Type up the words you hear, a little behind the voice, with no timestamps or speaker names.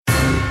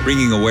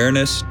bringing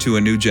awareness to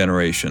a new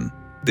generation.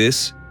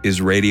 This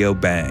is Radio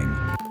Bang.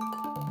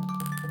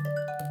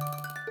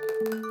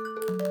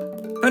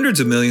 Hundreds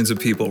of millions of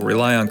people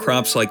rely on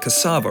crops like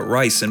cassava,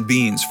 rice, and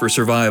beans for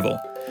survival.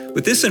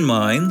 With this in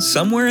mind,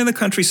 somewhere in the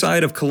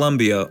countryside of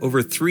Colombia,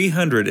 over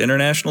 300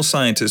 international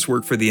scientists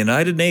work for the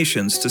United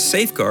Nations to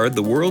safeguard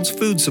the world's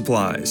food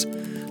supplies.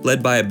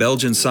 Led by a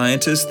Belgian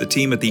scientist, the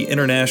team at the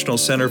International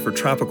Center for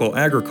Tropical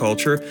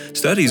Agriculture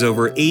studies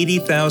over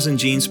 80,000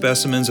 gene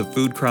specimens of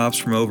food crops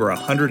from over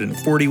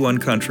 141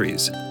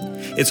 countries.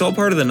 It's all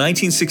part of the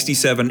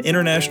 1967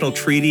 International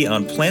Treaty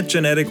on Plant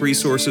Genetic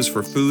Resources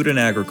for Food and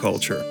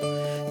Agriculture.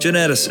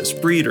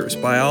 Geneticists, breeders,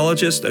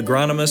 biologists,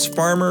 agronomists,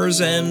 farmers,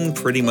 and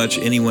pretty much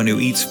anyone who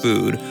eats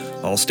food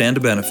all stand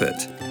to benefit.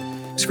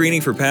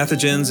 Screening for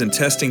pathogens and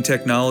testing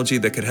technology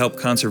that could help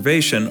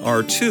conservation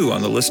are two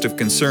on the list of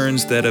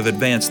concerns that have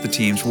advanced the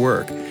team's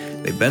work.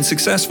 They've been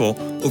successful.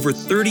 Over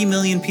 30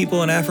 million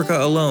people in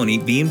Africa alone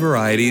eat bean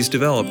varieties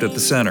developed at the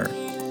center.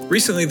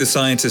 Recently, the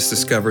scientists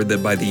discovered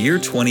that by the year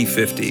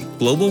 2050,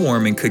 global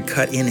warming could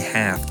cut in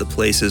half the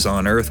places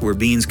on Earth where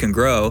beans can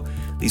grow.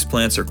 These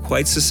plants are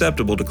quite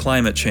susceptible to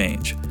climate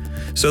change.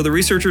 So the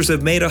researchers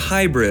have made a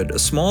hybrid, a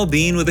small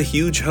bean with a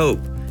huge hope.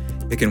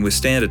 It can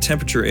withstand a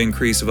temperature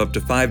increase of up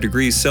to 5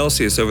 degrees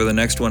Celsius over the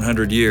next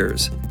 100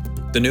 years.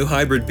 The new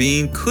hybrid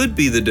bean could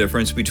be the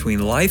difference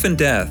between life and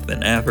death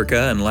in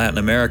Africa and Latin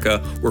America,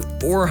 where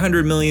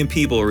 400 million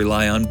people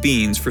rely on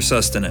beans for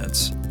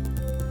sustenance.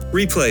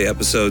 Replay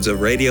episodes of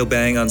Radio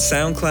Bang on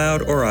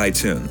SoundCloud or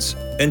iTunes,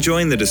 and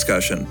join the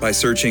discussion by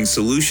searching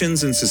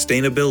Solutions in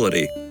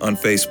Sustainability on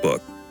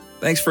Facebook.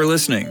 Thanks for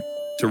listening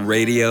to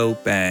Radio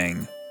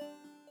Bang.